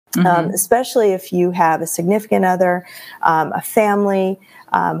especially if you have a significant other, a family,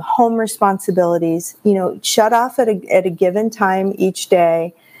 home responsibilities. Shut off at a given time each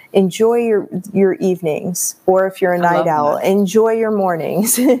day. Enjoy your evenings, or if you're a night owl, enjoy your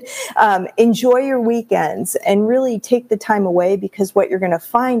mornings, enjoy your weekends, and really take the time away, because what you're going to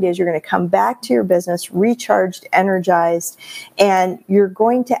find is you're going to come back to your business recharged, energized, and you're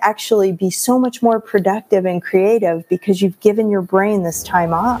going to actually be so much more productive and creative because you've given your brain this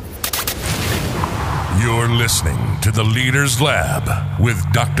time off. You're listening to The Leaders Lab with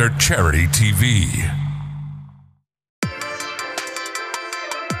Dr. Charity TV.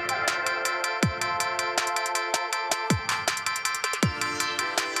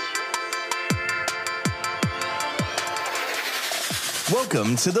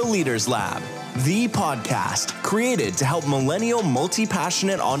 Welcome to The Leaders Lab, the podcast created to help millennial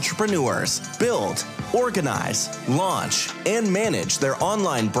multi-passionate entrepreneurs build, organize, launch, and manage their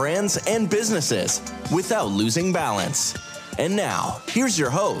online brands and businesses without losing balance. And now, here's your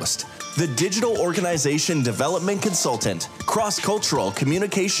host, the digital organization development consultant, cross-cultural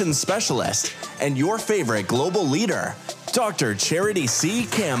communications specialist, and your favorite global leader, Dr. Charity C.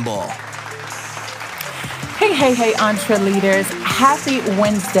 Campbell. Hey, Entre Leaders. Happy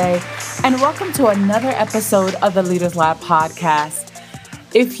Wednesday, and welcome to another episode of the Leaders Lab podcast.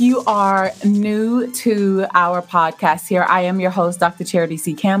 If you are new to our podcast here, I am your host, Dr. Charity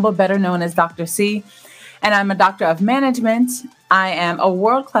C. Campbell, better known as Dr. C, and I'm a doctor of management. I am a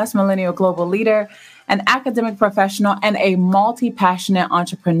world-class millennial global leader, an academic professional, and a multi-passionate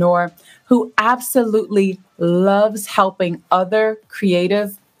entrepreneur who absolutely loves helping other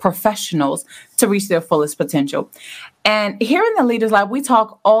creative professionals to reach their fullest potential. And here in the Leaders Lab, we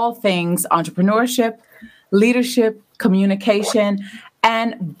talk all things entrepreneurship, leadership, communication,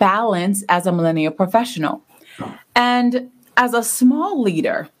 and balance as a millennial professional. And as a small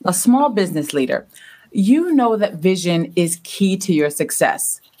leader, a small business leader, you know that vision is key to your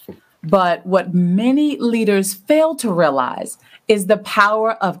success. But what many leaders fail to realize is the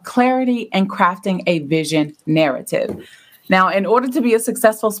power of clarity and crafting a vision narrative. Now, in order to be a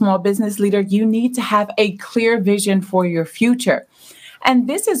successful small business leader, you need to have a clear vision for your future. And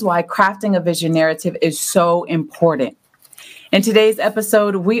this is why crafting a vision narrative is so important. In today's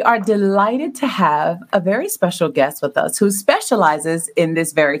episode, we are delighted to have a very special guest with us who specializes in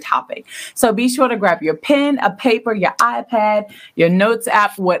this very topic. So be sure to grab your pen, a paper, your iPad, your notes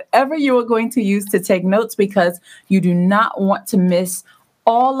app, whatever you are going to use to take notes, because you do not want to miss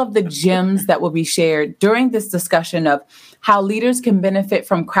all of the gems that will be shared during this discussion of how leaders can benefit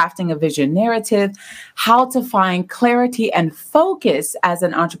from crafting a vision narrative, how to find clarity and focus as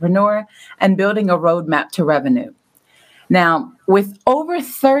an entrepreneur, and building a roadmap to revenue. Now, with over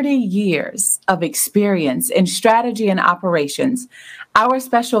 30 years of experience in strategy and operations, our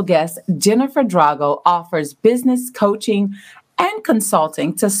special guest, Jennifer Drago, offers business coaching and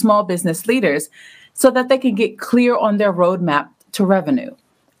consulting to small business leaders so that they can get clear on their roadmap to revenue.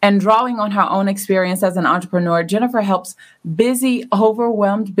 And drawing on her own experience as an entrepreneur, Jennifer helps busy,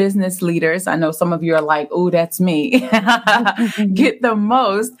 overwhelmed business leaders, I know some of you are like, oh, that's me, get the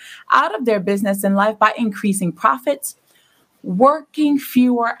most out of their business and life by increasing profits, working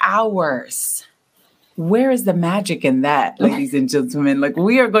fewer hours. Where is the magic in that, ladies and gentlemen? Like,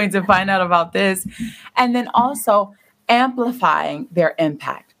 we are going to find out about this. And then also amplifying their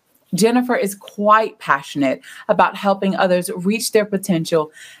impact. Jennifer is quite passionate about helping others reach their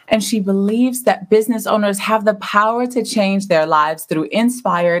potential, and she believes that business owners have the power to change their lives through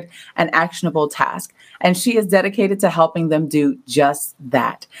inspired and actionable tasks, and she is dedicated to helping them do just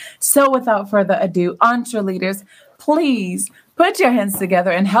that. So without further ado, Entre Leaders, please put your hands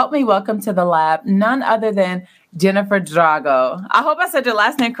together and help me welcome to the lab none other than Jennifer Drago. I hope I said your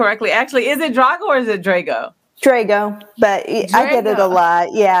last name correctly. Actually, is it Drago or is it Drago? Drago, but Drago. I get it a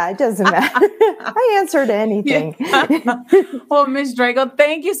lot. Yeah, it doesn't matter. I answer to anything. Yeah. Well, Ms. Drago,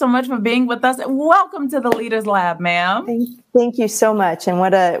 thank you so much for being with us. Welcome to the Leaders Lab, ma'am. Thank you so much. And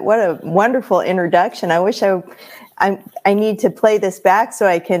what a wonderful introduction. I wish I need to play this back so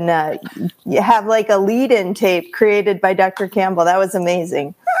I can have like a lead-in tape created by Dr. Campbell. That was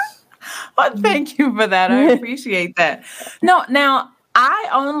amazing. Well, thank you for that. I appreciate that. No, now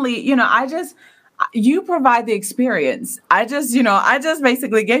you provide the experience. I just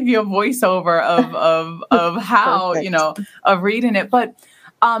basically gave you a voiceover of how, of reading it. But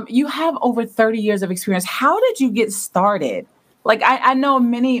you have over 30 years of experience. How did you get started? Like, I know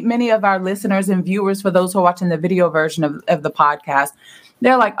many of our listeners and viewers, for those who are watching the video version of the podcast,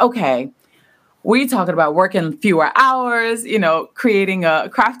 they're like, okay, we talking about working fewer hours,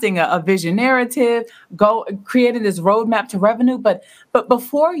 crafting a vision narrative, creating this roadmap to revenue. But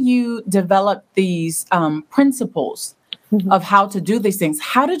before you develop these principles of how to do these things,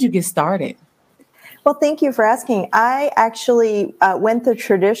 how did you get started? Well, thank you for asking. I actually went the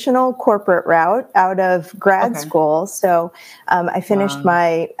traditional corporate route out of grad school. So I finished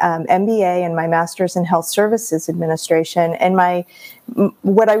my MBA and my master's in health services administration. And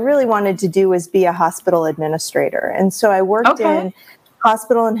what I really wanted to do was be a hospital administrator. And so I worked in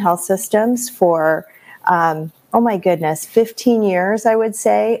hospital and health systems for, 15 years, I would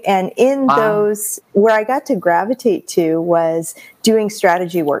say. And in those, where I got to gravitate to was doing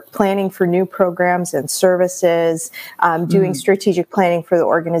strategy work, planning for new programs and services, doing strategic planning for the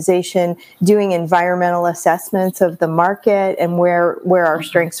organization, doing environmental assessments of the market and where our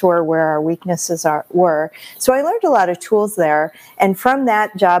strengths were, where our weaknesses were. So I learned a lot of tools there. And from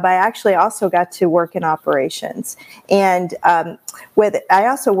that job, I actually also got to work in operations. And I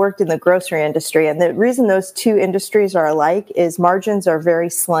also worked in the grocery industry. And the reason those two industries are alike is margins are very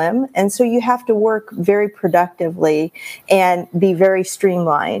slim. And so you have to work very productively and be very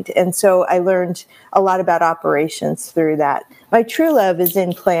streamlined. And so I learned a lot about operations through that. My true love is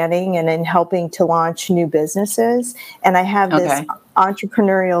in planning and in helping to launch new businesses. And I have this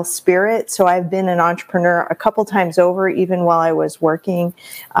entrepreneurial spirit. So I've been an entrepreneur a couple times over, even while I was working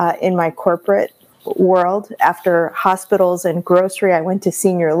in my corporate world. After hospitals and grocery, I went to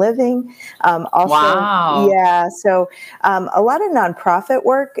senior living. So a lot of nonprofit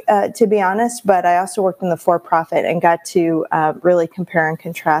work, to be honest, but I also worked in the for-profit and got to really compare and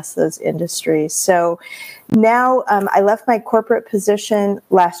contrast those industries. So now I left my corporate position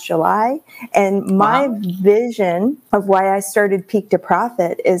last July, and my vision of why I started Peak to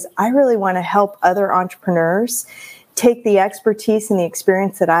Profit is I really want to help other entrepreneurs take the expertise and the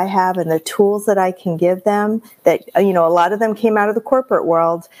experience that I have and the tools that I can give them that, a lot of them came out of the corporate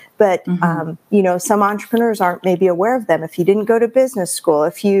world, but, some entrepreneurs aren't maybe aware of them. If you didn't go to business school,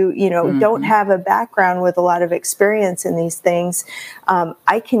 if you, don't have a background with a lot of experience in these things,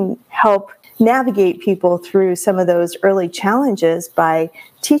 I can help navigate people through some of those early challenges by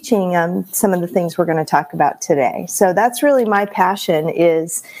teaching them some of the things we're going to talk about today. So that's really my passion,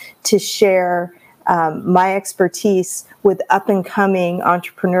 is to share my expertise with up-and-coming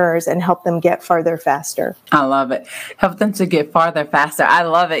entrepreneurs and help them get farther faster. I love it. Help them to get farther faster. I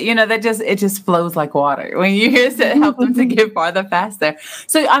love it. It just flows like water when you hear it. Help them to get farther faster.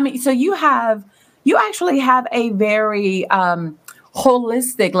 So you actually have a very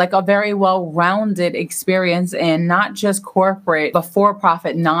holistic, like a very well-rounded experience in not just corporate, but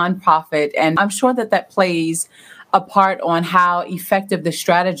for-profit, nonprofit, and I'm sure that plays a part on how effective the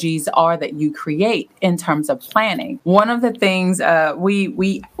strategies are that you create in terms of planning. One of the things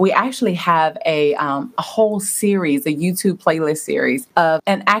we actually have a whole series, a YouTube playlist series of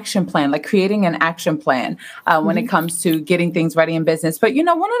an action plan, like creating an action plan when it comes to getting things ready in business. But one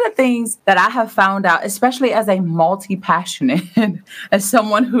of the things that I have found out, especially as a multi-passionate, as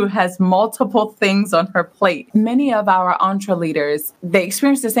someone who has multiple things on her plate, many of our entre leaders, they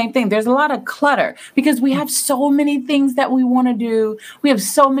experience the same thing. There's a lot of clutter because we have so many things that we want to do. We have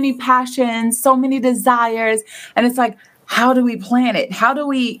so many passions, so many desires. And it's like, how do we plan it? How do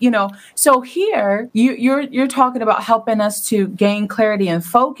we, so here you're talking about helping us to gain clarity and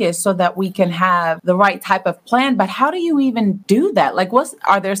focus so that we can have the right type of plan. But how do you even do that? Like,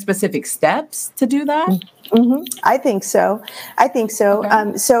 are there specific steps to do that? I think so. Okay.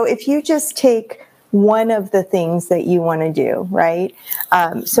 So if you just take one of the things that you want to do, right?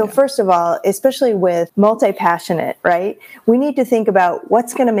 First of all, especially with multi-passionate, right? We need to think about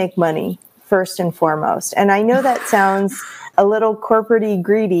what's going to make money first and foremost. And I know that sounds a little corporate-y,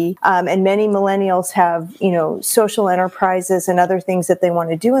 greedy, and many millennials have, social enterprises and other things that they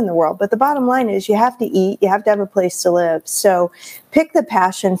want to do in the world. But the bottom line is you have to eat, you have to have a place to live. So pick the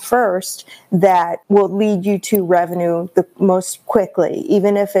passion first that will lead you to revenue the most quickly,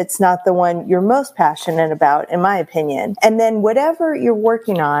 even if it's not the one you're most passionate about, in my opinion. And then whatever you're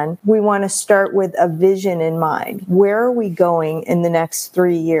working on, we want to start with a vision in mind. Where are we going in the next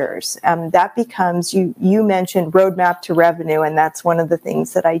 3 years? That becomes, you mentioned roadmap to revenue, and that's one of the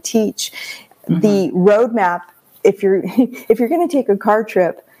things that I teach. The roadmap, if you're going to take a car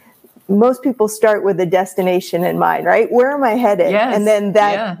trip, most people start with a destination in mind, right? Where am I headed? Yes. And then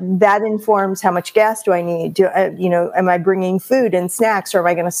that informs how much gas do I need? Am I bringing food and snacks, or am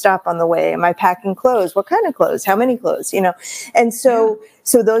I going to stop on the way? Am I packing clothes? What kind of clothes? How many clothes? And so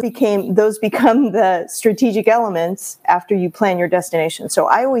those become the strategic elements after you plan your destination. So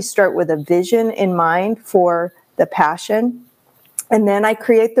I always start with a vision in mind for the passion. And then I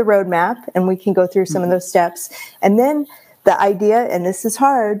create the roadmap, and we can go through some of those steps. And then the idea, and this is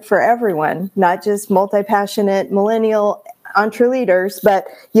hard for everyone, not just multi-passionate millennial entre leaders, but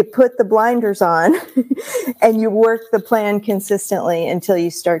you put the blinders on and you work the plan consistently until you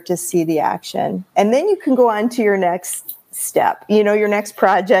start to see the action. And then you can go on to your next step, your next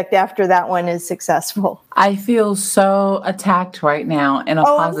project after that one is successful. I feel so attacked right now in a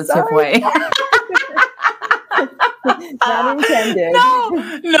positive way. Not intended.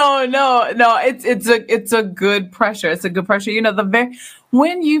 No. It's a good pressure. It's a good pressure.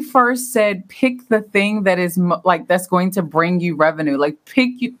 When you first said pick the thing that is that's going to bring you revenue, like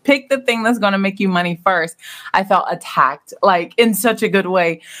pick the thing that's going to make you money first, I felt attacked, like in such a good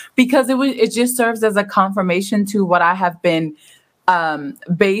way, because it just serves as a confirmation to what I have been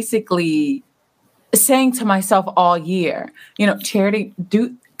basically saying to myself all year. Charity,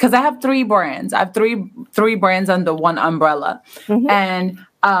 because I have 3 brands. I have three brands under one umbrella. Mm-hmm. And,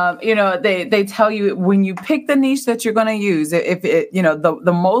 they tell you when you pick the niche that you're going to use,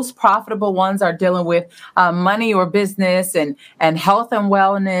 the most profitable ones are dealing with money or business and health and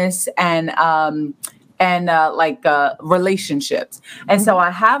wellness and relationships. And so I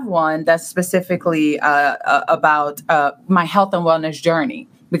have one that's specifically about my health and wellness journey,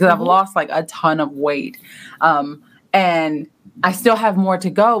 because I've lost like a ton of weight. And I still have more to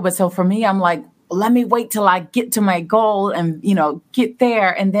go. But so for me, I'm like, let me wait till I get to my goal and, get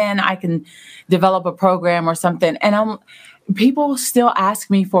there. And then I can develop a program or something. And people still ask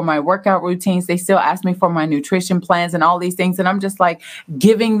me for my workout routines. They still ask me for my nutrition plans and all these things. And I'm just like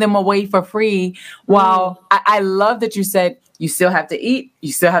giving them away for free. While I love that you said you still have to eat.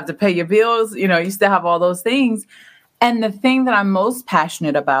 You still have to pay your bills. You still have all those things. And the thing that I'm most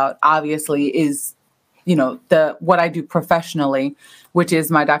passionate about, obviously, is what I do professionally, which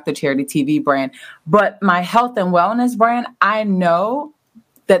is my Dr. Charity TV brand. But my health and wellness brand, I know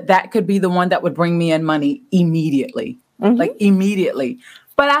that could be the one that would bring me in money immediately, like immediately.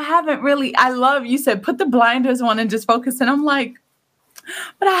 But I haven't really, you said, put the blinders on and just focus. And I'm like,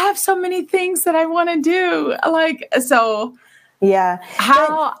 but I have so many things that I want to do. Yeah.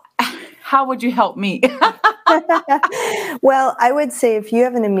 How would you help me? Well, I would say if you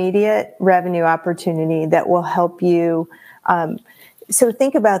have an immediate revenue opportunity that will help you. So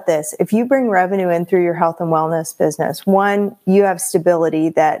think about this. If you bring revenue in through your health and wellness business, one, you have stability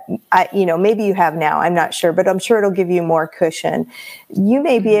that, maybe you have now, I'm not sure, but I'm sure it'll give you more cushion. You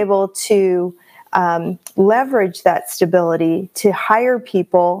may be able to leverage that stability to hire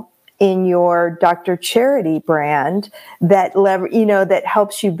people in your Dr. Charity brand that that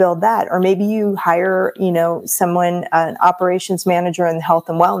helps you build that. Or maybe you hire, someone, an operations manager in health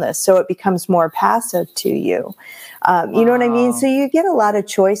and wellness, so it becomes more passive to you. You know what I mean? So you get a lot of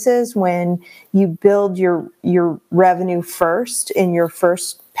choices when you build your revenue first in your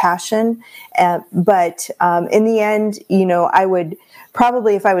first passion. But in the end, I would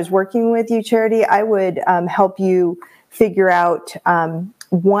probably, if I was working with you, Charity, I would help you figure out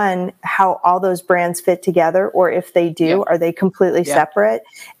one, how all those brands fit together, or if they do, are they completely separate?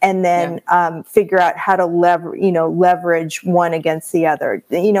 And then figure out how to leverage one against the other,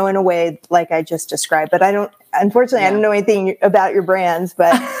 in a way like I just described. But I don't know anything about your brands,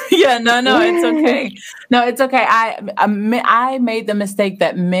 but no, it's okay. No, it's okay. I made the mistake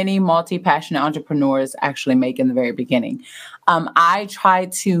that many multi-passionate entrepreneurs actually make in the very beginning. I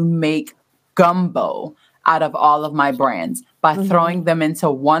tried to make gumbo out of all of my brands by throwing them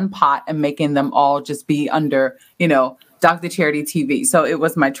into one pot and making them all just be under, Dr. Charity TV. So it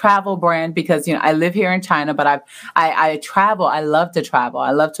was my travel brand because, I live here in China, but I travel. I love to travel.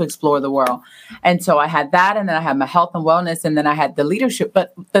 I love to explore the world. And so I had that, and then I had my health and wellness, and then I had the leadership.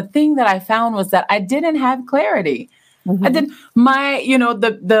 But the thing that I found was that I didn't have clarity. And then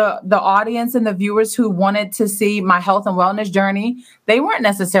the audience and the viewers who wanted to see my health and wellness journey, they weren't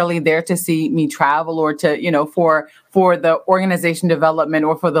necessarily there to see me travel or to, for the organization development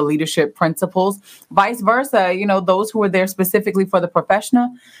or for the leadership principles. Vice versa, those who were there specifically for the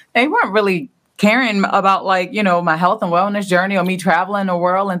professional, they weren't really caring about my health and wellness journey or me traveling the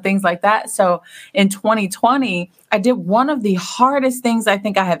world and things like that. So in 2020, I did one of the hardest things I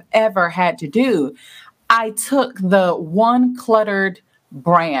think I have ever had to do. I took the one cluttered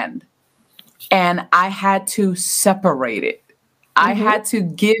brand and I had to separate it. I had to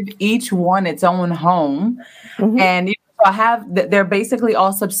give each one its own home. And I have, they're basically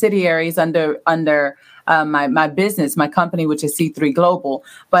all subsidiaries under my business, my company, which is C3 Global.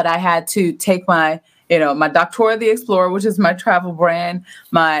 But I had to take my Doctora the Explorer, which is my travel brand,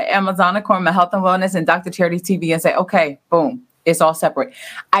 my Amazonicorn, my health and wellness, and Dr. Charity TV, and say, okay, boom, it's all separate.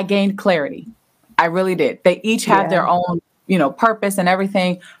 I gained clarity. I really did. They each have their own, purpose and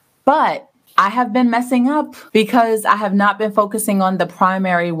everything. But I have been messing up because I have not been focusing on the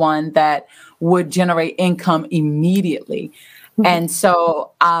primary one that would generate income immediately. Mm-hmm. And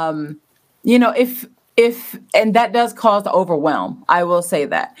so, and that does cause overwhelm. I will say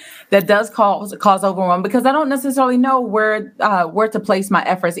that does cause overwhelm because I don't necessarily know where to place my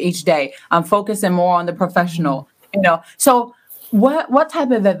efforts each day. I'm focusing more on the professional, So what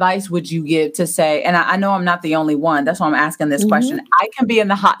type of advice would you give to say, and I know I'm not the only one, that's why I'm asking this question. I can be in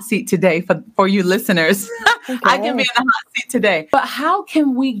the hot seat today for you listeners. Okay. I can be in the hot seat today. But how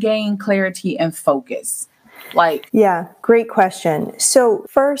can we gain clarity and focus? Yeah, great question. So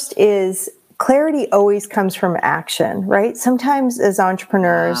first is clarity always comes from action, right? Sometimes as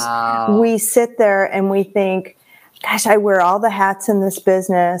entrepreneurs, we sit there and we think, gosh, I wear all the hats in this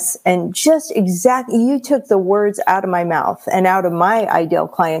business, and just exactly, you took the words out of my mouth and out of my ideal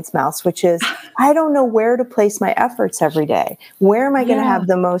client's mouth, which is, I don't know where to place my efforts every day. Where am I going to have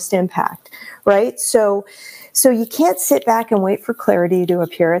the most impact, right? So you can't sit back and wait for clarity to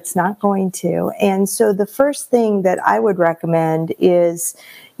appear. It's not going to. And so the first thing that I would recommend is,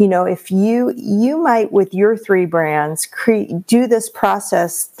 if you might, with your 3 brands, do this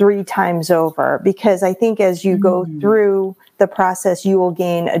process 3 times over, because I think as you go through the process, you will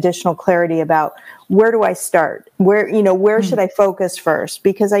gain additional clarity about where do I start? Where should I focus first?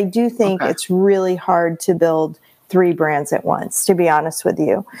 Because I do think it's really hard to build 3 brands at once, to be honest with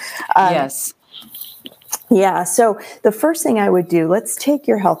you. Yes. Yeah. So the first thing I would do, let's take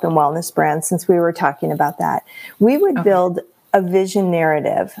your health and wellness brand, since we were talking about that. We would build a vision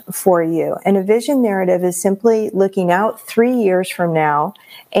narrative for you. And a vision narrative is simply looking out 3 years from now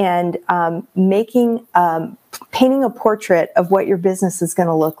and painting a portrait of what your business is going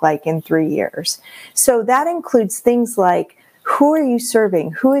to look like in 3 years. So that includes things like, who are you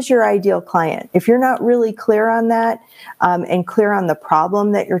serving? Who is your ideal client? If you're not really clear on that and clear on the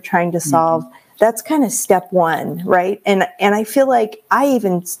problem that you're trying to solve, that's kind of step 1, right? And I feel like I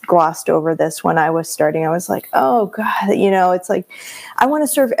even glossed over this when I was starting. I was like, oh God, it's like, I want to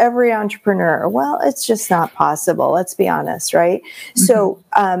serve every entrepreneur. Well, it's just not possible. Let's be honest, right? So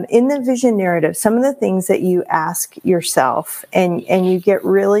in the vision narrative, some of the things that you ask yourself and you get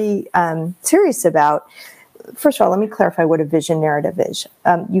really serious about. First of all, let me clarify what a vision narrative is.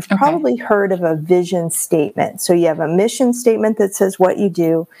 You've probably heard of a vision statement. So you have a mission statement that says what you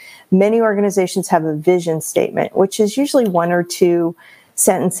do. Many organizations have a vision statement, which is usually 1 or 2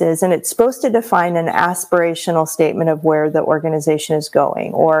 sentences, and it's supposed to define an aspirational statement of where the organization is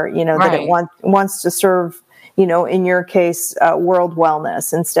going, or that it wants to serve, in your case, world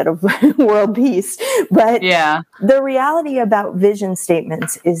wellness instead of world peace. But the reality about vision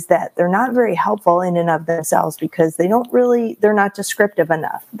statements is that they're not very helpful in and of themselves because they're not descriptive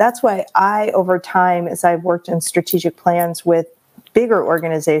enough. That's why over time, as I've worked in strategic plans with bigger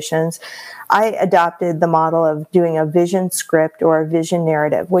organizations, I adopted the model of doing a vision script or a vision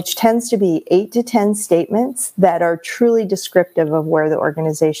narrative, which tends to be 8 to 10 statements that are truly descriptive of where the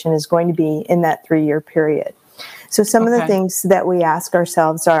organization is going to be in that 3-year period. So some of the things that we ask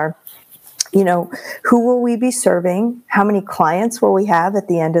ourselves are, who will we be serving? How many clients will we have at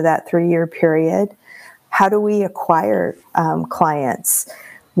the end of that 3-year period? How do we acquire clients?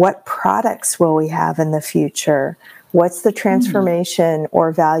 What products will we have in the future? What's the transformation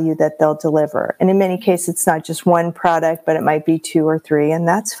or value that they'll deliver? And in many cases, it's not just one product, but it might be 2 or 3, and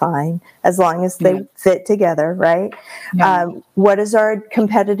that's fine as long as they fit together, right? What is our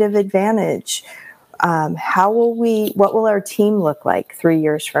competitive advantage? What will our team look like 3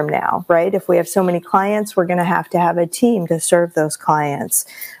 years from now, right? If we have so many clients, we're going to have a team to serve those clients.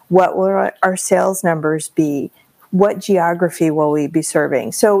 What will our sales numbers be? What geography will we be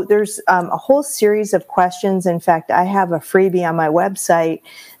serving? So there's a whole series of questions. In fact, I have a freebie on my website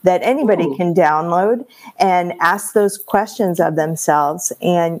that anybody can download and ask those questions of themselves.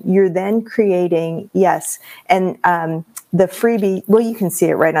 And you're then creating, and the freebie, well, you can see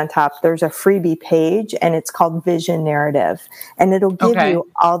it right on top. There's a freebie page and it's called Vision Narrative. And it'll give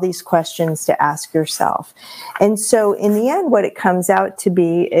you all these questions to ask yourself. And so in the end, what it comes out to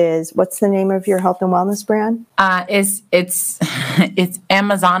be is, what's the name of your health and wellness brand? It's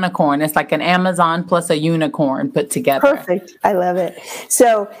Amazonicorn. It's like an Amazon plus a unicorn put together. Perfect. I love it.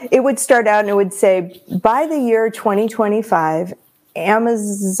 So it would start out and it would say, by the year 2025,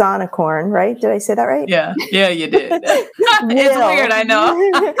 Amazonicorn, right? Did I say that right? Yeah, you did. It's weird, I know.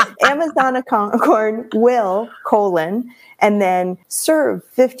 Amazonicorn will, and then serve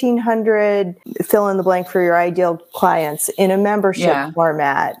 1,500, fill in the blank for your ideal clients in a membership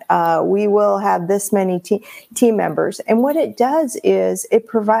format. We will have this many team members. And what it does is it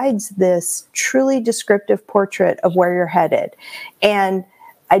provides this truly descriptive portrait of where you're headed. And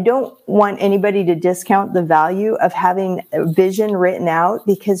I don't want anybody to discount the value of having a vision written out,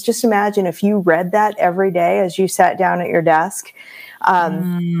 because just imagine if you read that every day as you sat down at your desk.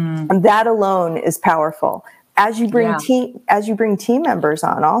 That alone is powerful. As you bring team members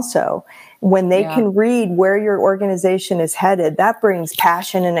on also, when they can read where your organization is headed, that brings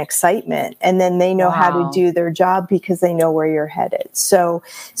passion and excitement. And then they know how to do their job because they know where you're headed. So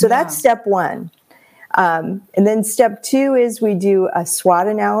that's step one. And then step two is we do a SWOT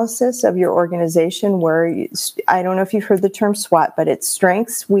analysis of your organization where I don't know if you've heard the term SWOT, but it's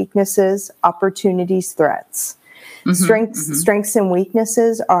strengths, weaknesses, opportunities, threats. Strengths and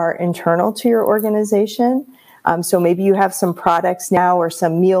weaknesses are internal to your organization. So maybe you have some products now or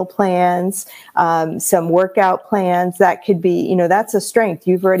some meal plans, some workout plans. That could be, that's a strength.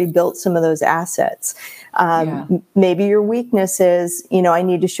 You've already built some of those assets. Maybe your weakness is, I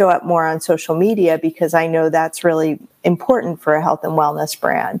need to show up more on social media because I know that's really important for a health and wellness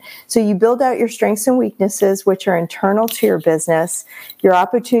brand. So you build out your strengths and weaknesses, which are internal to your business. Your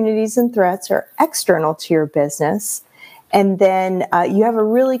opportunities and threats are external to your business. And then you have a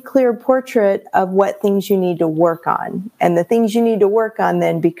really clear portrait of what things you need to work on. And the things you need to work on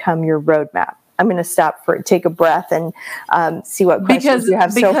then become your roadmap. I'm going to take a breath and see what questions you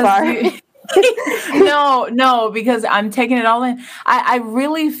have so far. No, because I'm taking it all in. I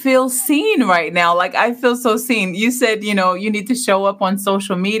really feel seen right now. Like, I feel so seen. You said, you need to show up on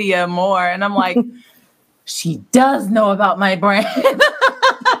social media more. And I'm like, she does know about my brand.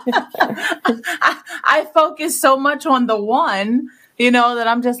 I focus so much on the one, that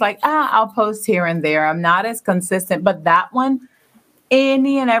I'm just like, I'll post here and there. I'm not as consistent, but that one,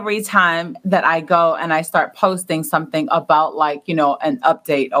 any and every time that I go and I start posting something about an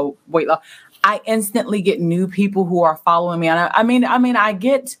update or weight loss, I instantly get new people who are following me. And I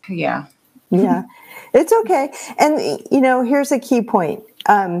get, Yeah, it's okay. And, here's a key point.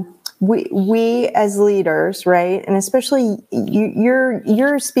 We as leaders, right? And especially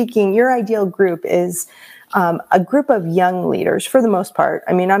you're speaking, your ideal group is a group of young leaders for the most part.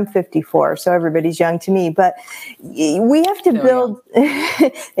 I mean, I'm 54, so everybody's young to me, but we have to build,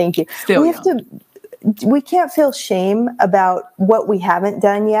 thank you. We can't feel shame about what we haven't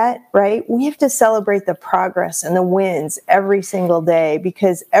done yet, right? We have to celebrate the progress and the wins every single day,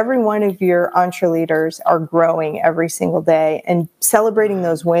 because every one of your entre leaders are growing every single day, and celebrating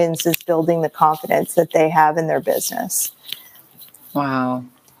those wins is building the confidence that they have in their business. Wow.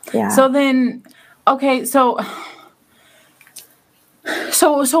 Yeah. So then, okay, so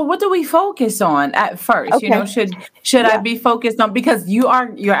what do we focus on at first? Okay. Should I be focused on, because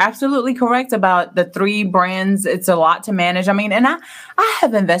you're absolutely correct about the 3 brands. It's a lot to manage. I mean, and I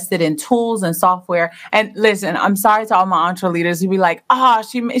have invested in tools and software. And listen, I'm sorry to all my entre leaders who be like,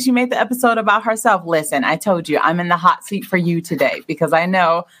 she made the episode about herself. Listen, I told you I'm in the hot seat for you today, because I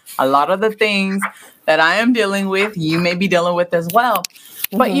know a lot of the things that I am dealing with, you may be dealing with as well.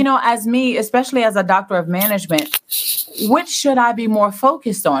 But, as me, especially as a doctor of management, which should I be more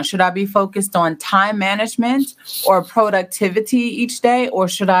focused on? Should I be focused on time management or productivity each day? Or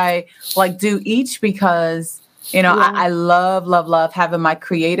should I do each? Because, I love having my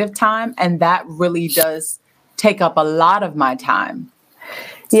creative time. And that really does take up a lot of my time.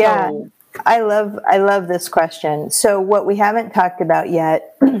 Yeah. I love this question. So what we haven't talked about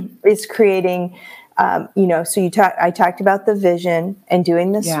yet is creating I talked about the vision and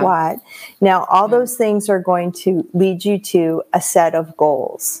doing the SWOT. Now, all those things are going to lead you to a set of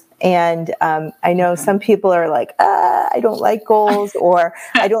goals. And I know some people are like, I don't like goals, or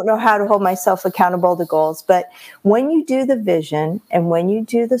I don't know how to hold myself accountable to goals. But when you do the vision and when you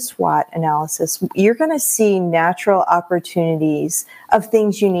do the SWOT analysis, you're going to see natural opportunities of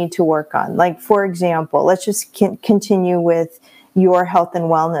things you need to work on. Like, for example, let's just continue with your health and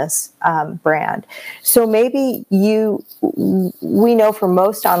wellness brand. So maybe we know for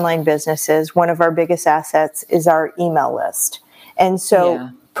most online businesses, one of our biggest assets is our email list. And so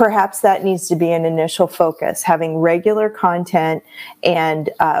perhaps that needs to be an initial focus, having regular content and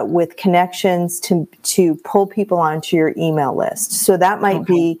with connections to pull people onto your email list. So that might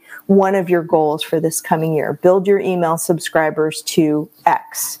be one of your goals for this coming year. Build your email subscribers to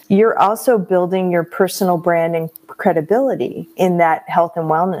X. You're also building your personal brand and credibility in that health and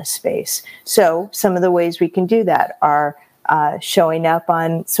wellness space. So some of the ways we can do that are showing up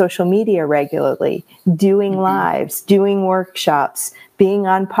on social media regularly, doing lives, doing workshops, being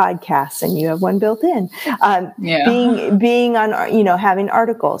on podcasts, and you have one built in, being on, having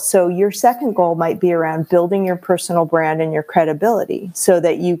articles. So your second goal might be around building your personal brand and your credibility so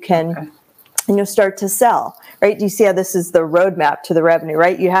that you can start to sell, right? Do you see how this is the roadmap to the revenue,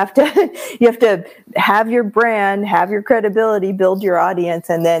 right? You have to have your brand, have your credibility, build your audience,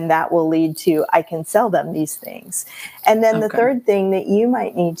 and then that will lead to, I can sell them these things. And then the third thing that you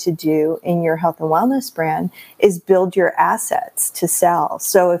might need to do in your health and wellness brand is build your assets to sell.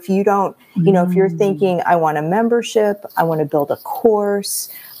 So if you don't, if you're thinking, I want a membership, I want to build a course,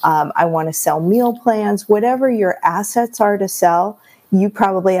 I want to sell meal plans, whatever your assets are to sell, you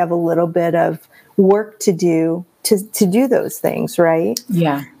probably have a little bit of work to do to do those things, right?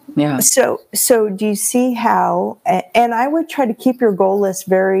 Yeah. So do you see how, and I would try to keep your goal list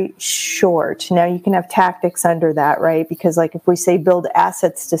very short. Now you can have tactics under that, right? Because like if we say build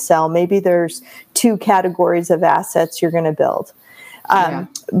assets to sell, maybe there's 2 categories of assets you're going to build.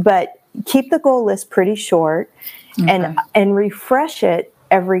 But keep the goal list pretty short and refresh it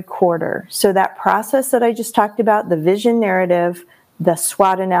every quarter. So that process that I just talked about, the vision narrative, the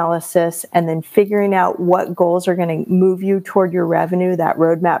SWOT analysis, and then figuring out what goals are going to move you toward your revenue, that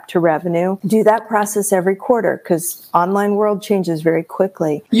roadmap to revenue. Do that process every quarter because online world changes very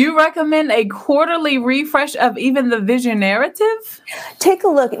quickly. You recommend a quarterly refresh of even the vision narrative? Take a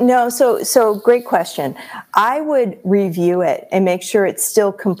look. No, so great question. I would review it and make sure it's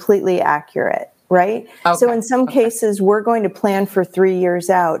still completely accurate. Right? Okay. So in some cases, we're going to plan for 3 years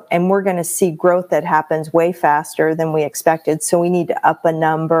out and we're going to see growth that happens way faster than we expected. So we need to up a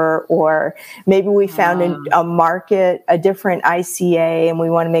number, or maybe we found a market, a different ICA, and we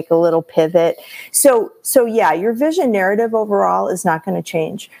want to make a little pivot. So yeah, your vision narrative overall is not going to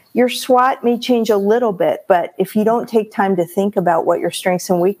change. Your SWOT may change a little bit, but if you don't take time to think about what your strengths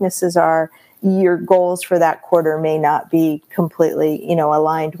and weaknesses are, your goals for that quarter may not be completely,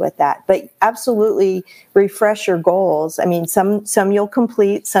 aligned with that. But absolutely refresh your goals. I mean, some you'll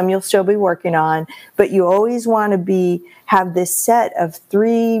complete, some you'll still be working on, but you always want to have this set of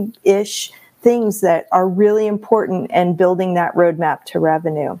 3-ish things that are really important and building that roadmap to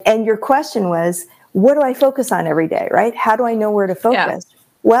revenue. And your question was, what do I focus on every day, right? How do I know where to focus? Yeah.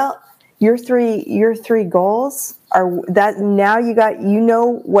 Well, your three goals are that now you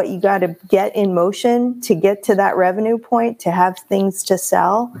know what you got to get in motion to get to that revenue point, to have things to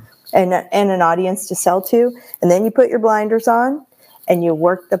sell and an audience to sell to. And then you put your blinders on and you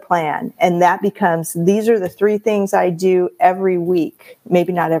work the plan. And that becomes, these are the 3 things I do every week.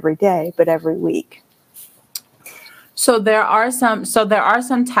 Maybe not every day, but every week. So there are some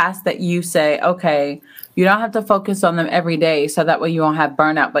tasks that you say, okay, you don't have to focus on them every day so that way you won't have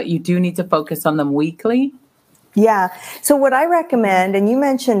burnout, but you do need to focus on them weekly. Yeah. So what I recommend, and you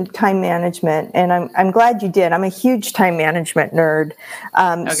mentioned time management, and I'm glad you did. I'm a huge time management nerd.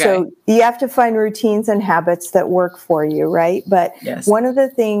 So you have to find routines and habits that work for you, right? But one of the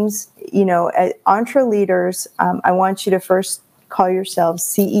things, entre leaders, I want you to first call yourselves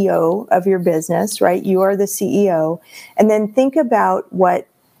CEO of your business, right? You are the CEO. And then think about what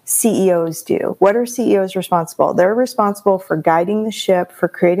CEOs do. What are CEOs responsible? They're responsible for guiding the ship, for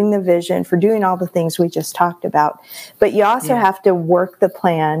creating the vision, for doing all the things we just talked about. But you also have to work the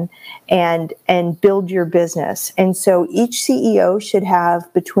plan and build your business. And so each CEO should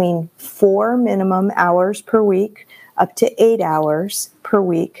have between 4 minimum hours per week up to 8 hours per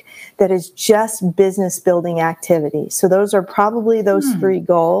week that is just business building activity. So those are probably those 3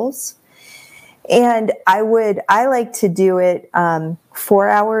 goals. And I like to do it 4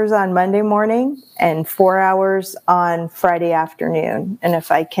 hours on Monday morning and 4 hours on Friday afternoon. And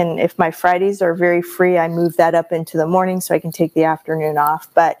if my Fridays are very free, I move that up into the morning so I can take the afternoon off.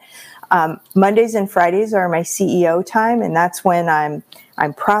 But Mondays and Fridays are my CEO time, and that's when I'm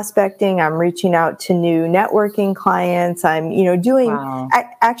prospecting, I'm reaching out to new networking clients, I'm doing. Wow.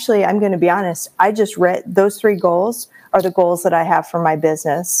 Actually, I'm going to be honest. I just read those 3 goals are the goals that I have for my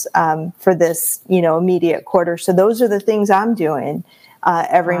business for this, immediate quarter. So those are the things I'm doing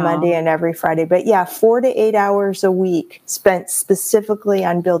every Monday and every Friday. But yeah, 4 to 8 hours a week spent specifically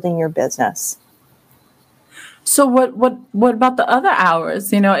on building your business. So what about the other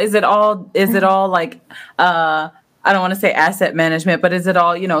hours? Is it all like I don't want to say asset management, but is it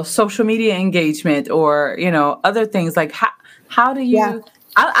all, social media engagement or, other things like how do you? Yeah.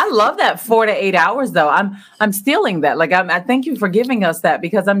 I love that 4 to 8 hours though. I'm stealing that. Like I thank you for giving us that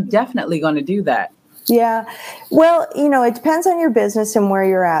because I'm definitely going to do that. Yeah. Well, it depends on your business and where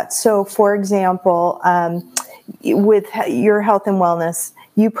you're at. So for example, with your health and wellness,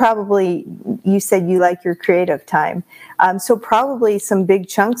 you said you like your creative time. So probably some big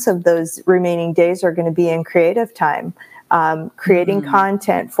chunks of those remaining days are going to be in creative time. creating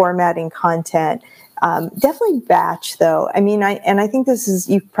content, formatting content. Definitely batch though. I mean, I think this is,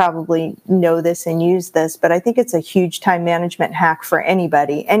 you probably know this and use this, but I think it's a huge time management hack for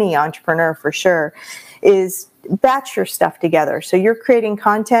anybody, any entrepreneur for sure, is batch your stuff together. So you're creating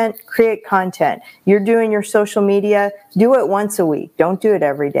content, create content. You're doing your social media, do it once a week. Don't do it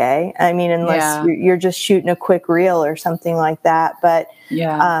every day. I mean, unless you're just shooting a quick reel or something like that. But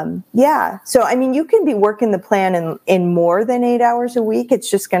so, I mean, you can be working the plan in more than 8 hours a week. It's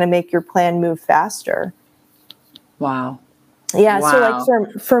just going to make your plan move faster. Wow. Yeah. Wow. So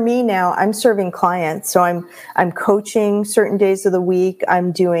like for me now, I'm serving clients. So I'm coaching certain days of the week.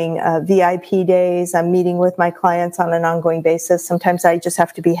 I'm doing VIP days. I'm meeting with my clients on an ongoing basis. Sometimes I just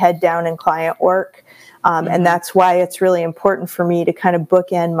have to be head down in client work. And that's why it's really important for me to kind of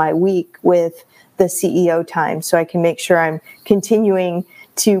bookend my week with the CEO time, so I can make sure I'm continuing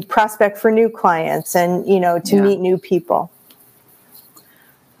to prospect for new clients and, to meet new people.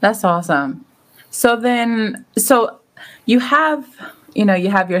 That's awesome. So you have your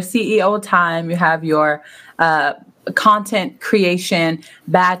CEO time, you have your content creation,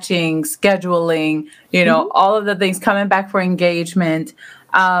 batching, scheduling, all of the things, coming back for engagement.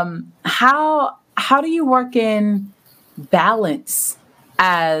 How do you work in balance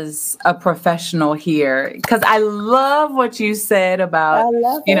as a professional here? Because I love what you said about,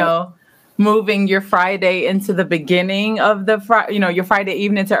 moving your Friday into the beginning of your Friday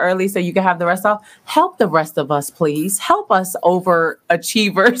evening to early so you can have the rest off. Help the rest of us, please. Help us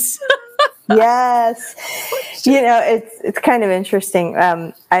overachievers. Yes. It's kind of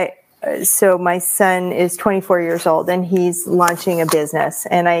interesting. So my son is 24 years old and he's launching a business,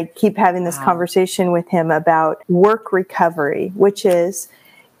 and I keep having this conversation with him about work recovery, which is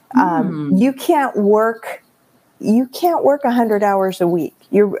you can't work 100 hours a week.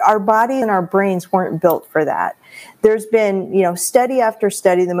 Our body and our brains weren't built for that. There's been, study after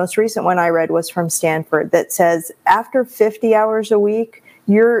study. The most recent one I read was from Stanford that says after 50 hours a week,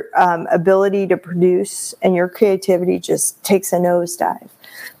 your ability to produce and your creativity just takes a nosedive.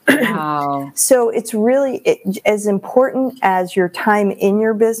 Wow. So it's really as important as your time in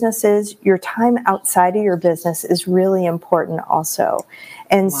your business is, your time outside of your business is really important also.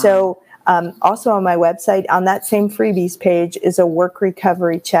 And so also on my website, on that same freebies page, is a work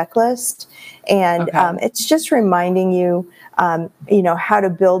recovery checklist. And it's just reminding you, how to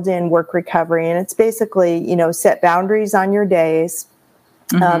build in work recovery. And it's basically, set boundaries on your days,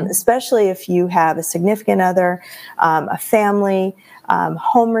 especially if you have a significant other, a family,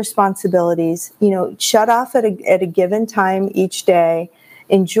 home responsibilities, shut off at a given time each day.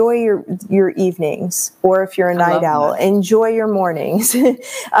 Enjoy your evenings, or if you're a night owl, enjoy your mornings,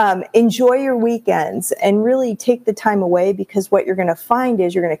 enjoy your weekends, and really take the time away, because what you're going to find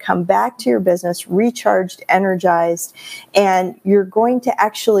is you're going to come back to your business recharged, energized, and you're going to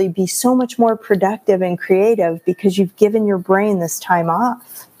actually be so much more productive and creative because you've given your brain this time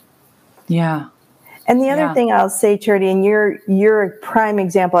off. Yeah. And the other thing I'll say, Charity, and you're a prime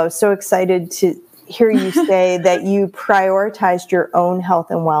example. I was so excited to hear you say that you prioritized your own health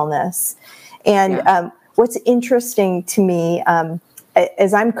and wellness. And what's interesting to me,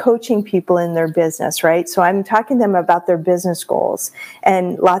 as I'm coaching people in their business, right? So I'm talking to them about their business goals,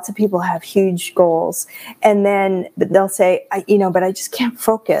 and lots of people have huge goals. And then they'll say, but I just can't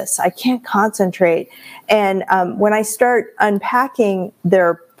focus. I can't concentrate. And when I start unpacking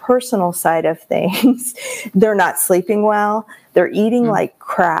their personal side of things, they're not sleeping well. They're eating like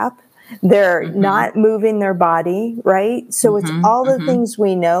crap. They're not moving their body, right? So it's all the things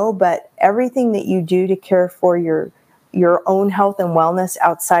we know, but everything that you do to care for your own health and wellness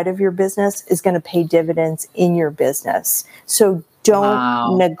outside of your business is going to pay dividends in your business. So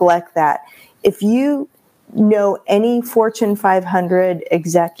don't neglect that. If you know any Fortune 500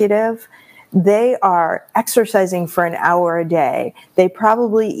 executive, they are exercising for an hour a day. They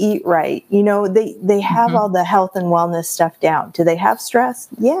probably eat right. They have all the health and wellness stuff down. Do they have stress?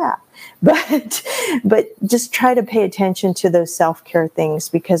 Yeah. But just try to pay attention to those self-care things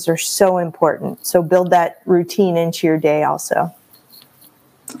because they're so important. So build that routine into your day also.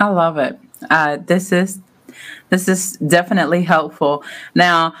 I love it. This is definitely helpful.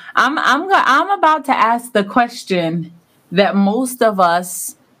 Now, I'm about to ask the question that most of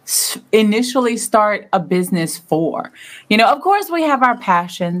us initially start a business for. Of course we have our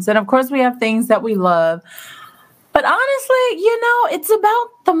passions, and of course we have things that we love. But honestly, it's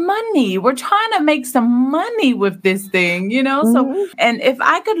about the money. We're trying to make some money with this thing, So, and if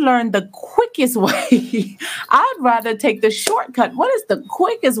I could learn the quickest way, I'd rather take the shortcut. What is the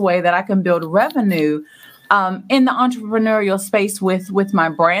quickest way that I can build revenue in the entrepreneurial space with my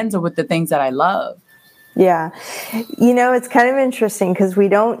brands or with the things that I love? Yeah. It's kind of interesting because we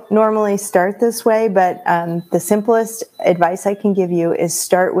don't normally start this way, but the simplest advice I can give you is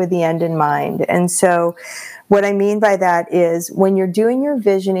start with the end in mind. And so what I mean by that is when you're doing your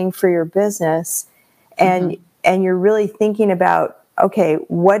visioning for your business and you're really thinking about, okay,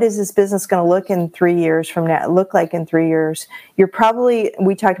 what is this business going to look like in 3 years? We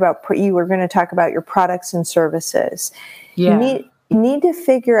were going to talk about your products and services. Yeah. You need to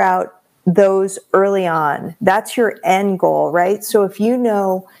figure out those early on. That's your end goal, right? So if you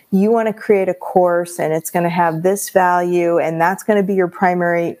know you want to create a course and it's going to have this value and that's going to be your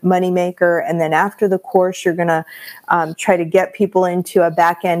primary moneymaker, and then after the course, you're going to try to get people into a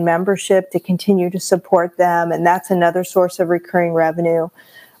back-end membership to continue to support them, and that's another source of recurring revenue.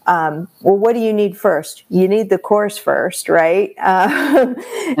 Well, what do you need first? You need the course first, right? And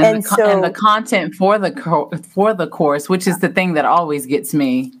the content for the course, which is the thing that always gets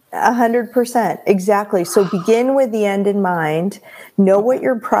me. 100%. Exactly. So begin with the end in mind, know what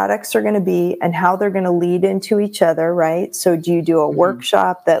your products are going to be and how they're going to lead into each other, right? So do you do a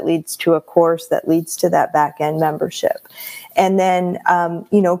workshop that leads to a course that leads to that back-end membership? And then,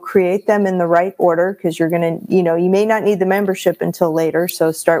 create them in the right order, because you're going to, you may not need the membership until later.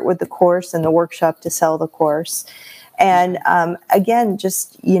 So start with the course and the workshop to sell the course. And again,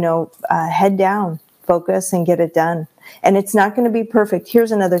 just, head down, focus, and get it done. And it's not going to be perfect.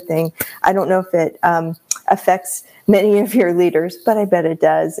 Here's another thing. I don't know if it affects many of your leaders, but I bet it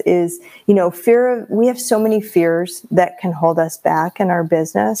does, is, we have so many fears that can hold us back in our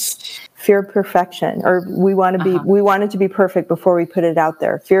business. Fear of perfection, or we want it to be perfect before we put it out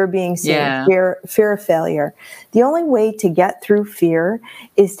there. Fear of being seen, fear of failure. The only way to get through fear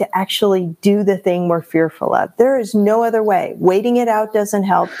is to actually do the thing we're fearful of. There is no other way. Waiting it out doesn't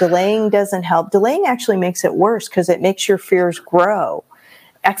help. Delaying doesn't help. Delaying actually makes it worse because it makes your fears grow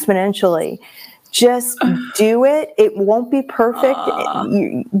exponentially. Just do it. It won't be perfect,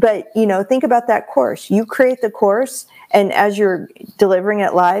 but think about that course. You create the course, and as you're delivering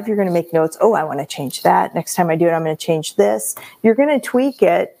it live, you're going to make notes. Oh, I want to change that. Next time I do it, I'm going to change this. You're going to tweak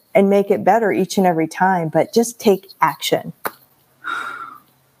it and make it better each and every time, but just take action.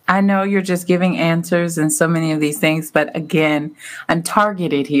 I know you're just giving answers and so many of these things, but again, I'm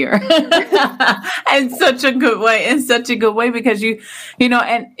targeted here in such a good way, because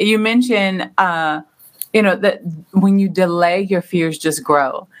and you mentioned, that when you delay, your fears just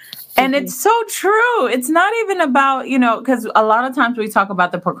grow. And it's so true. It's not even about, because a lot of times we talk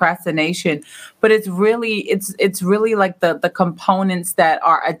about the procrastination, but it's really like the components that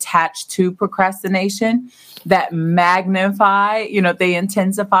are attached to procrastination that magnify, they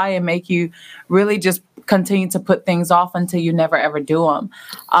intensify and make you really just continue to put things off until you never ever do them.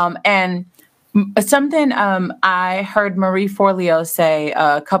 And something I heard Marie Forleo say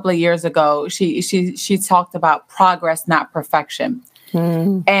a couple of years ago, she talked about progress, not perfection.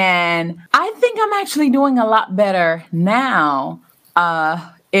 And I think I'm actually doing a lot better now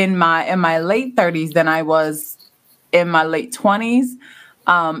in my late 30s than I was in my late 20s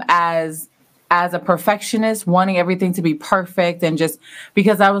as a perfectionist, wanting everything to be perfect, and just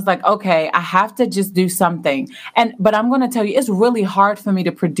because I was like, okay, I have to just do something. But I'm going to tell you, it's really hard for me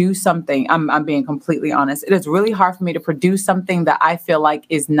to produce something. I'm being completely honest. It is really hard for me to produce something that I feel like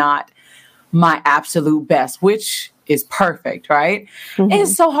is not my absolute best, which is perfect, right?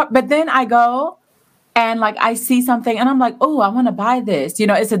 It's so hard. But then I go and I see something and I'm like, oh, I want to buy this.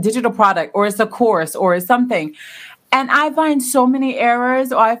 It's a digital product, or it's a course, or it's something. And I find so many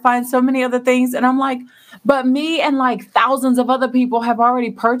errors, or I find so many other things. And I'm like, but me and thousands of other people have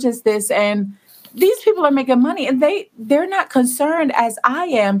already purchased this, and these people are making money, and they're not concerned as I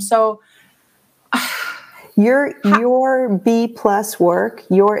am. So your B+ work,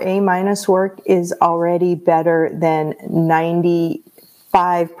 your A- work is already better than 95%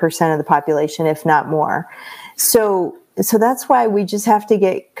 of the population, if not more. So that's why we just have to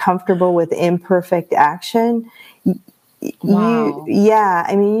get comfortable with imperfect action. Wow.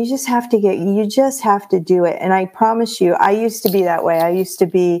 You just have to do it. And I promise you, I used to be that way. I used to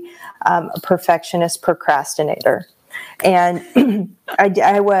be a perfectionist procrastinator. And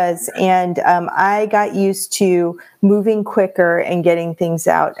I was, and I got used to moving quicker and getting things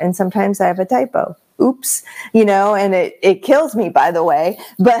out. And sometimes I have a typo. Oops, and it kills me, by the way,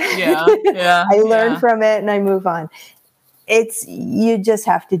 but I learn from it and I move on. You just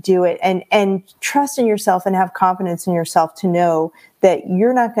have to do it and trust in yourself and have confidence in yourself to know that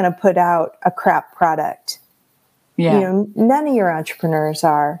you're not going to put out a crap product. Yeah. None of your entrepreneurs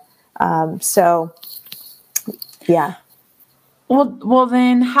are. Yeah. Well,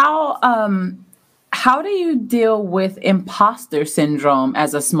 then how do you deal with imposter syndrome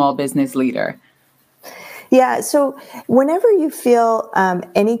as a small business leader? Yeah. So whenever you feel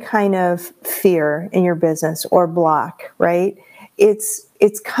any kind of fear in your business or block, right?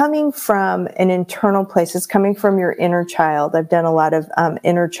 It's coming from an internal place. It's coming from your inner child. I've done a lot of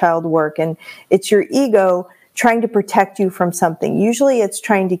inner child work, and it's your ego trying to protect you from something. Usually it's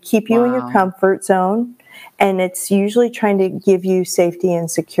trying to keep you in your comfort zone, and it's usually trying to give you safety and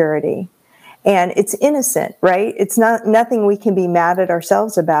security. And it's innocent, right? It's nothing we can be mad at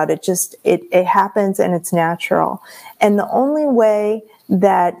ourselves about. It happens, and it's natural. And the only way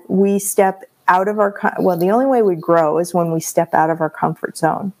that we step out of the only way we grow is when we step out of our comfort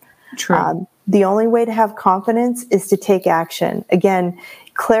zone. True. The only way to have confidence is to take action. Again,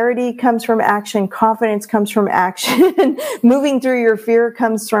 clarity comes from action. Confidence comes from action. Moving through your fear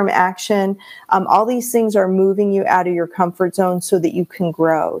comes from action. All these things are moving you out of your comfort zone so that you can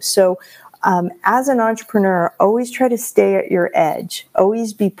grow. So as an entrepreneur, always try to stay at your edge.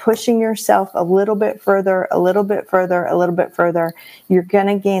 Always be pushing yourself a little bit further, a little bit further, a little bit further. You're going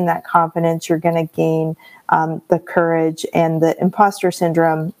to gain that confidence. You're going to gain the courage, and the imposter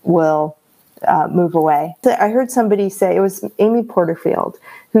syndrome will move away. I heard somebody say, it was Amy Porterfield,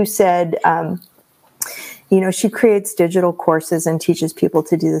 who said, she creates digital courses and teaches people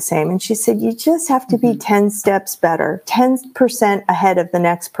to do the same. And she said, you just have to be 10 steps better, 10% ahead of the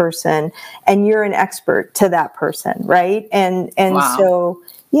next person, and you're an expert to that person, right? And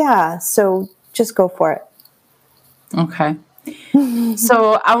wow. So just go for it. Okay.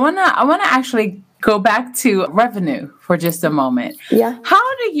 So I wanna actually go back to revenue for just a moment. Yeah.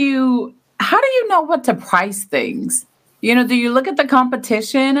 How do you know what to price things? Do you look at the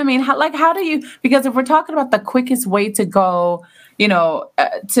competition? I mean, how do you, because if we're talking about the quickest way to go,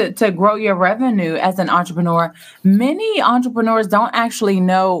 to grow your revenue as an entrepreneur, many entrepreneurs don't actually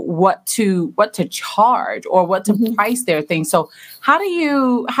know what to charge or what to price their things. So how do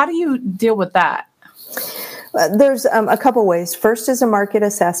you deal with that? There's a couple ways. First is a market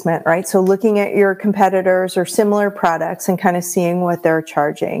assessment, right? So looking at your competitors or similar products and kind of seeing what they're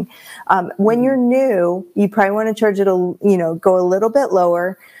charging. When you're new, you probably want to charge it, go a little bit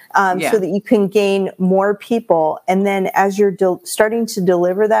lower so that you can gain more people. And then as you're starting to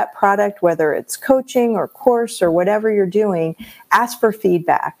deliver that product, whether it's coaching or course or whatever you're doing, ask for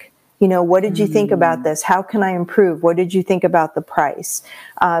feedback. What did you think about this? How can I improve? What did you think about the price?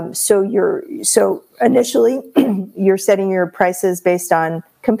 So initially you're setting your prices based on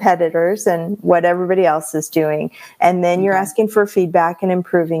competitors and what everybody else is doing. And then you're asking for feedback and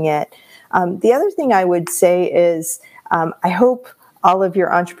improving it. The other thing I would say is, I hope all of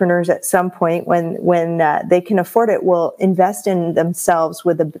your entrepreneurs at some point when they can afford it will invest in themselves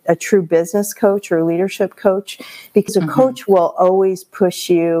with a true business coach or leadership coach, because a coach will always push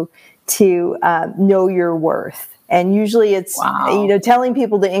you to know your worth. And usually it's, telling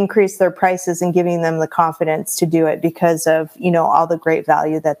people to increase their prices and giving them the confidence to do it because of, all the great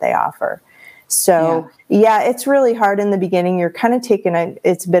value that they offer. So it's really hard in the beginning. You're kind of taking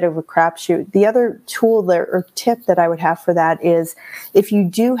it's a bit of a crapshoot. The other tool or tip that I would have for that is, if you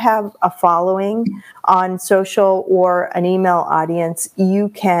do have a following on social or an email audience, you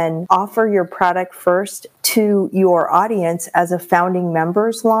can offer your product first to your audience as a founding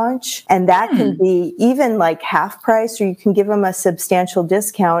members launch. And that can be even like half price, or you can give them a substantial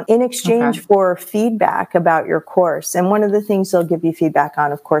discount in exchange for feedback about your course. And one of the things they'll give you feedback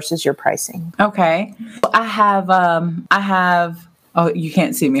on, of course, is your pricing. Okay. I have, oh, you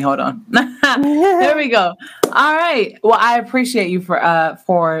can't see me. Hold on. There we go. All right. Well, I appreciate you for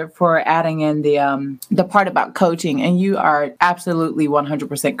adding in the part about coaching, and you are absolutely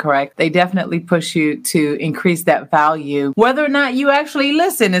 100% correct. They definitely push you to increase that value. Whether or not you actually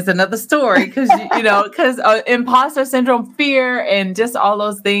listen is another story, because imposter syndrome, fear, and just all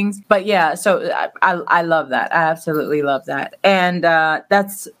those things. But yeah, so I love that. I absolutely love that, and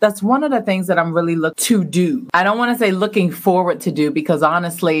that's one of the things that I'm really looking to do. I don't want to say looking forward to do, because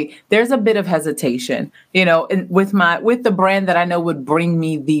honestly, there's a bit of hesitation, with the brand that I know would bring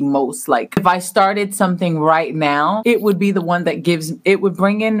me the most. Like, if I started something right now, it would be the one that it would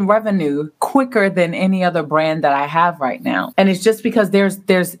bring in revenue quicker than any other brand that I have right now. And it's just because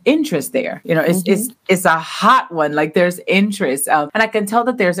there's interest there. It's a hot one. Like, there's interest. And I can tell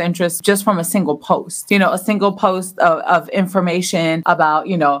that there's interest just from a single post, a single post of information about,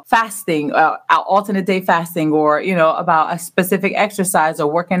 fasting, alternate day fasting, or, about a specific exercise,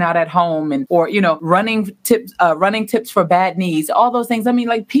 or working out at home, or running tips for bad knees, all those things. I mean,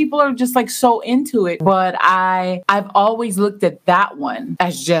 like, people are just like so into it, but I've always looked at that one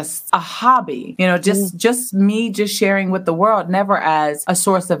as just a hobby. hobby, just me just sharing with the world, never as a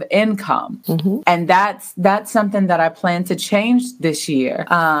source of income. And that's something that I plan to change this year.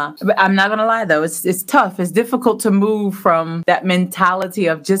 But I'm not going to lie, though. It's tough. It's difficult to move from that mentality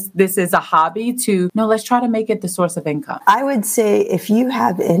of just this is a hobby to, no, let's try to make it the source of income. I would say if you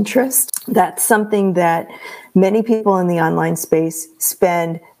have interest, that's something that many people in the online space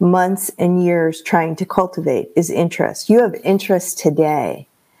spend months and years trying to cultivate, is interest. You have interest today.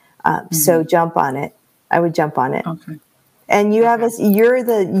 So jump on it. I would jump on it. Okay. And you're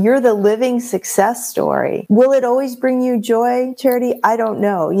the living success story. Will it always bring you joy, Charity? I don't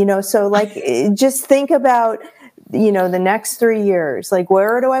know. So like, just think about, the next 3 years, like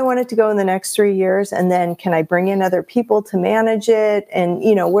where do I want it to go in the next 3 years? And then can I bring in other people to manage it? And,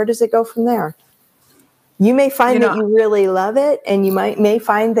 where does it go from there? You may find that you really love it, and you may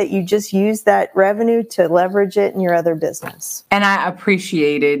find that you just use that revenue to leverage it in your other business. And I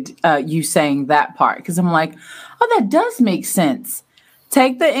appreciated you saying that part, because I'm like, oh, that does make sense.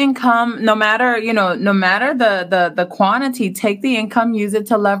 Take the income, no matter the quantity, take the income, use it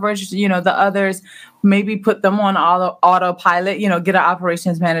to leverage, the others, maybe put them on autopilot, get an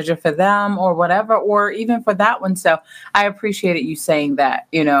operations manager for them or whatever, or even for that one. So I appreciated you saying that,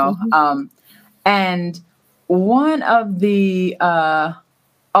 and one of the,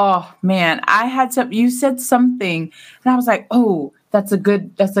 you said something and I was like, oh, that's a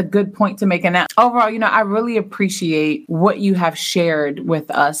good point to make. And overall, I really appreciate what you have shared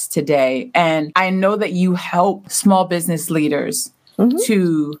with us today. And I know that you help small business leaders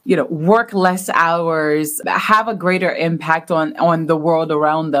to, work less hours, have a greater impact on the world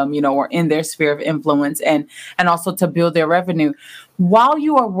around them, or in their sphere of influence, and also to build their revenue while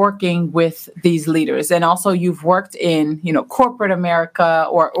you are working with these leaders. And also you've worked in, corporate America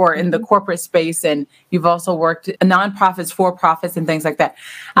or in the corporate space, and you've also worked in nonprofits, for-profits, and things like that.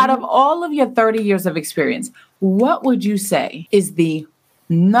 Out of all of your 30 years of experience, what would you say is the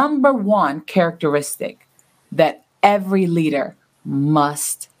number one characteristic that every leader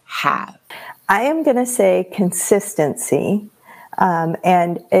must have? I am going to say consistency,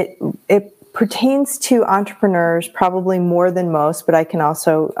 and it pertains to entrepreneurs probably more than most, but I can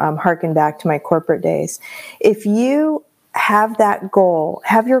also harken back to my corporate days. If you have that goal,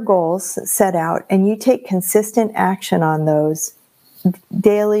 have your goals set out, and you take consistent action on those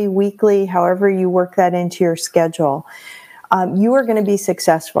daily, weekly, however you work that into your schedule, you are going to be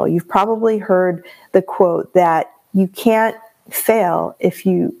successful. You've probably heard the quote that you can't fail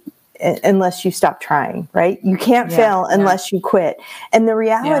unless you stop trying, right? You can't fail unless you quit. And the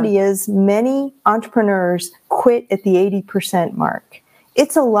reality is many entrepreneurs quit at the 80% mark.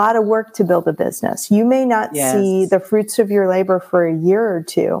 It's a lot of work to build a business. You may not see the fruits of your labor for a year or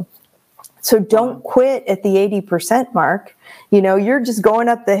two. So don't quit at the 80% mark. You're just going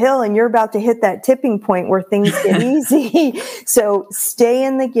up the hill and you're about to hit that tipping point where things get easy. So stay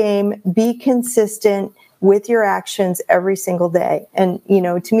in the game, be consistent with your actions every single day. And,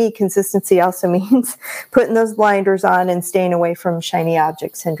 to me, consistency also means putting those blinders on and staying away from shiny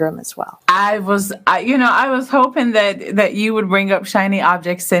object syndrome as well. I was hoping that you would bring up shiny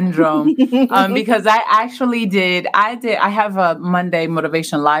object syndrome because I actually did. I have a Monday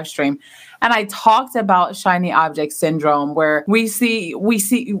motivation live stream, and I talked about shiny object syndrome, where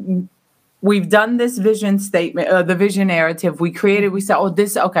we've done this vision statement, the vision narrative. We said,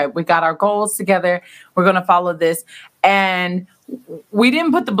 we got our goals together. We're going to follow this. And we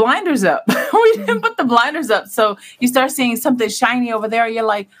didn't put the blinders up. So you start seeing something shiny over there. You're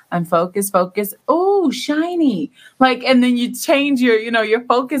like, I'm focused. Oh, shiny. And then you change your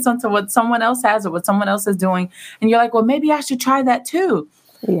focus onto what someone else has or what someone else is doing. And you're like, well, maybe I should try that too.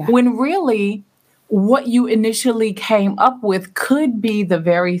 Yeah. When really, what you initially came up with could be the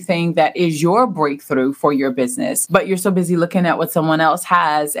very thing that is your breakthrough for your business, but you're so busy looking at what someone else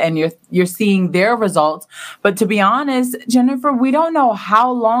has and you're seeing their results. But to be honest, Jennifer, we don't know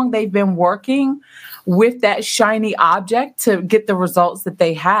how long they've been working with that shiny object to get the results that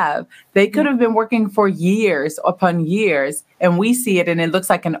they have. They could have been working for years upon years, and we see it and it looks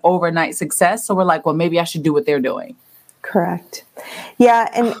like an overnight success. So we're like, well, maybe I should do what they're doing. Correct. Yeah.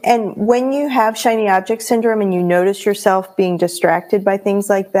 And when you have shiny object syndrome and you notice yourself being distracted by things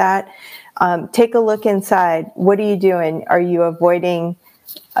like that, take a look inside. What are you doing? Are you avoiding,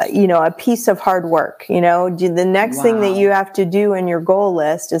 a piece of hard work? The next thing that you have to do in your goal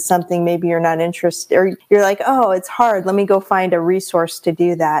list is something maybe you're not interested, or you're like, oh, it's hard. Let me go find a resource to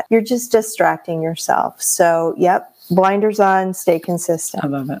do that. You're just distracting yourself. So, blinders on, stay consistent. I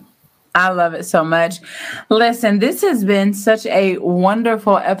love it. I love it so much. Listen, this has been such a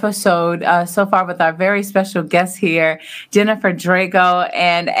wonderful episode so far with our very special guest here, Jennifer Drago.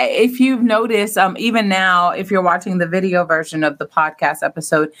 And if you've noticed, even now, if you're watching the video version of the podcast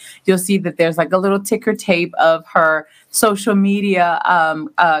episode, you'll see that there's like a little ticker tape of her social media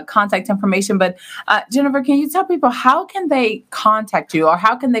contact information. But Jennifer, can you tell people how can they contact you or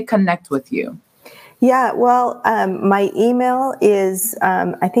how can they connect with you? Yeah, well, my email is,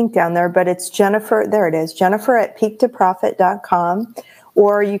 I think down there, but it's Jennifer, there it is, Jennifer@peaktoprofit.com.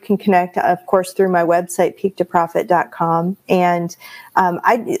 Or you can connect, of course, through my website, peaktoprofit.com. And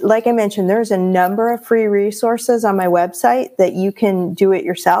like I mentioned, there's a number of free resources on my website that you can do it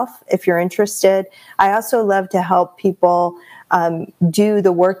yourself if you're interested. I also love to help people do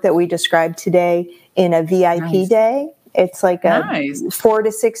the work that we described today in a VIP day. It's like a 4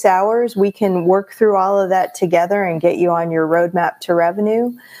 to 6 hours. We can work through all of that together and get you on your roadmap to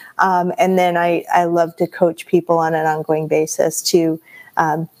revenue. And then I love to coach people on an ongoing basis to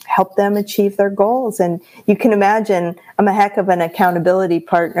help them achieve their goals. And you can imagine I'm a heck of an accountability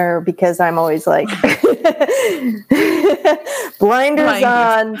partner because I'm always like, blinders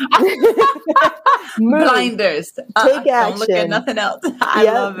on. Blinders. Take action. Don't look at nothing else. I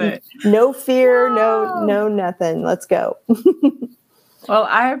love it. No fear, no nothing. Let's go. Well,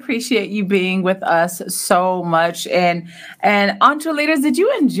 I appreciate you being with us so much. And Entre Leaders, did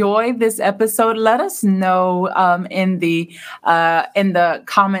you enjoy this episode? Let us know in the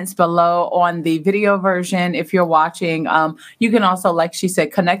comments below on the video version. If you're watching, you can also, like she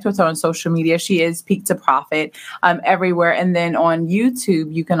said, connect with her on social media. She is Peak to Profit everywhere. And then on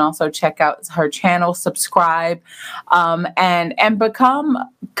YouTube, you can also check out her channel, subscribe, and become,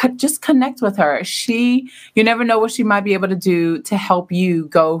 just connect with her. You never know what she might be able to do to help you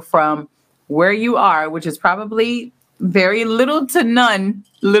go from where you are, which is probably very little to none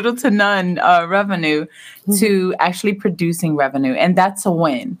revenue, to actually producing revenue. And that's a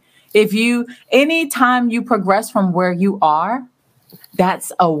win. Anytime you progress from where you are,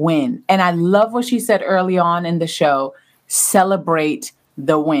 that's a win. And I love what she said early on in the show, celebrate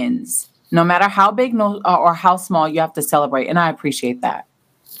the wins. No matter how big or how small, you have to celebrate. And I appreciate that.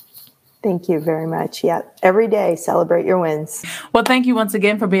 Thank you very much. Yeah. Every day, celebrate your wins. Well, thank you once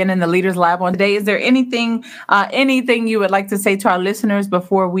again for being in the Leaders Lab on today. Is there anything you would like to say to our listeners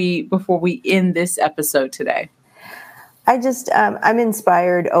before we end this episode today? I'm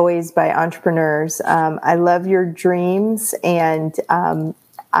inspired always by entrepreneurs. I love your dreams, and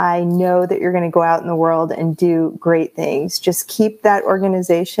I know that you're going to go out in the world and do great things. Just keep that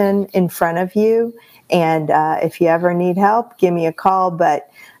organization in front of you. And if you ever need help, give me a call. But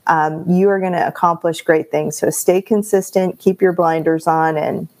you are going to accomplish great things. So stay consistent, keep your blinders on,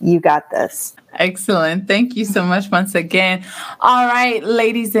 and you got this. Excellent. Thank you so much once again. All right,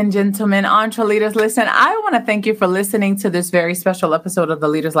 ladies and gentlemen, Entre Leaders, listen, I want to thank you for listening to this very special episode of the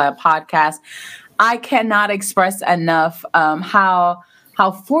Leaders Lab podcast. I cannot express enough how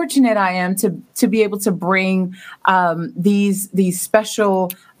fortunate I am to be able to bring these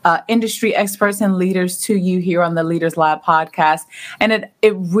special industry experts and leaders to you here on the Leaders Lab podcast. And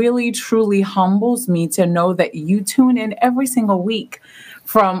it really, truly humbles me to know that you tune in every single week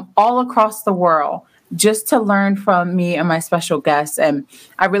from all across the world just to learn from me and my special guests. And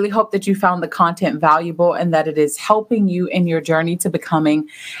I really hope that you found the content valuable and that it is helping you in your journey to becoming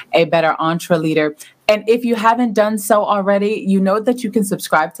a better entre leader. And if you haven't done so already, you know that you can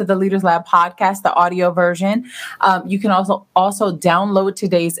subscribe to the Leaders Lab podcast, the audio version. You can also download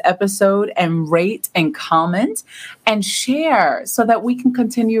today's episode and rate and comment and share so that we can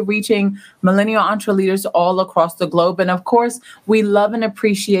continue reaching millennial entre leaders all across the globe. And of course, we love and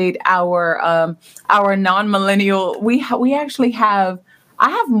appreciate our non-millennial. I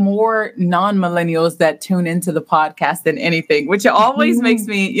have more non-millennials that tune into the podcast than anything, which always makes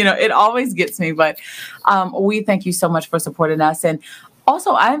me, it always gets me. But we thank you so much for supporting us. And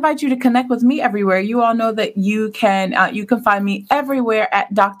also, I invite you to connect with me everywhere. You all know that you can find me everywhere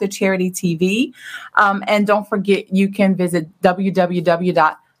at Dr. Charity TV. And don't forget, you can visit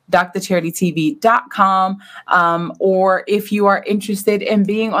www.drcharitytv.com. Or if you are interested in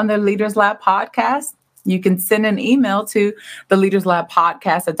being on the Leaders Lab podcast, you can send an email to the Leaders Lab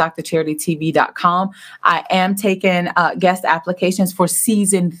podcast at drcharitytv.com. I am taking guest applications for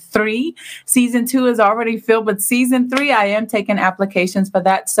season 3. Season 2 is already filled, but season 3, I am taking applications for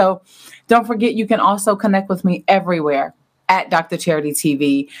that. So don't forget, you can also connect with me everywhere at Dr. Charity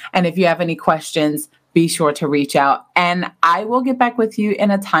TV. And if you have any questions, be sure to reach out and I will get back with you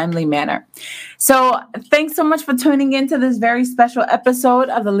in a timely manner. So thanks so much for tuning into this very special episode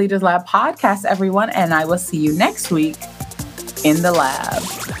of the Leaders Lab podcast, everyone. And I will see you next week in the lab.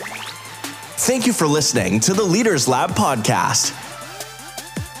 Thank you for listening to the Leaders Lab podcast.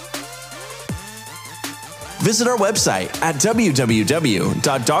 Visit our website at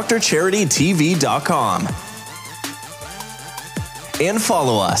www.drcharitytv.com and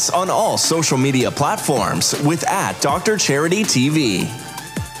follow us on all social media platforms with @DrCharityTV.